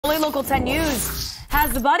Late Local 10 News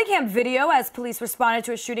has the body cam video as police responded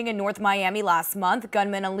to a shooting in North Miami last month.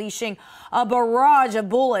 Gunmen unleashing a barrage of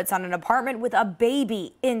bullets on an apartment with a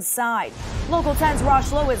baby inside. Local 10's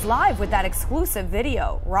Rosh Lowe is live with that exclusive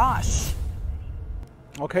video. Rosh.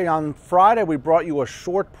 Okay, on Friday we brought you a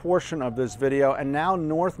short portion of this video, and now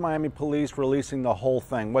North Miami Police releasing the whole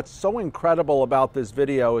thing. What's so incredible about this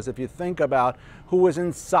video is if you think about who was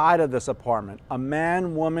inside of this apartment, a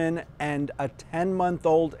man, woman, and a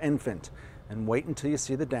 10-month-old infant. And wait until you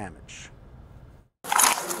see the damage.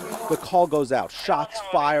 The call goes out, shots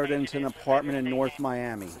fired into an apartment in North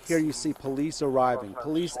Miami. Here you see police arriving,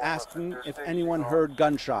 police asking if anyone heard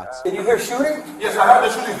gunshots. Did you hear shooting? Yes, I heard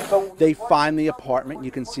the shooting. They find the apartment and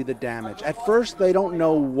you can see the damage. At first, they don't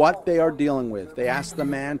know what they are dealing with. They ask the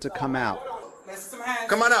man to come out.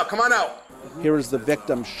 Come on out, come on out. Here is the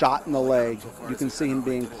victim shot in the leg. You can see him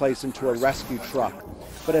being placed into a rescue truck.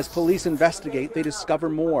 But as police investigate, they discover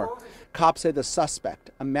more. Cops say the suspect,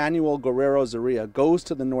 Emmanuel Guerrero Zaria, goes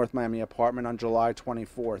to the North Miami apartment on July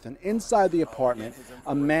 24th. And inside the apartment,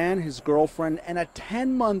 a man, his girlfriend, and a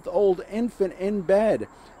 10-month-old infant in bed.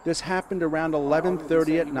 This happened around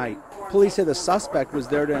 11:30 at night. Police say the suspect was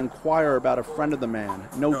there to inquire about a friend of the man.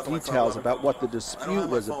 No details about what the dispute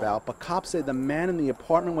was about, but cops say the man in the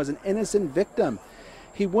apartment was an innocent victim.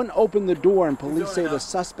 He wouldn't open the door, and police say the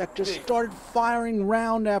suspect just started firing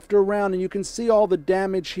round after round, and you can see all the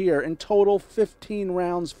damage here. In total, 15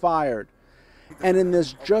 rounds fired. And in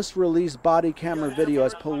this just released body camera video,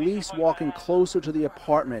 as police walking closer to the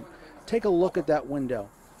apartment, take a look at that window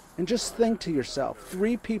and just think to yourself,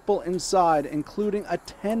 3 people inside, including a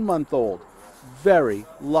 10-month-old, very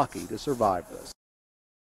lucky to survive this.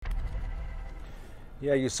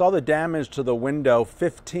 Yeah, you saw the damage to the window,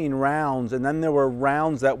 15 rounds, and then there were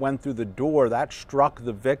rounds that went through the door. That struck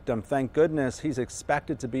the victim. Thank goodness he's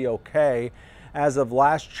expected to be okay. As of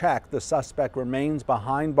last check, the suspect remains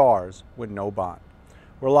behind bars with no bond.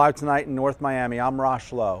 We're live tonight in North Miami. I'm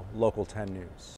Rosh Lowe, Local 10 News.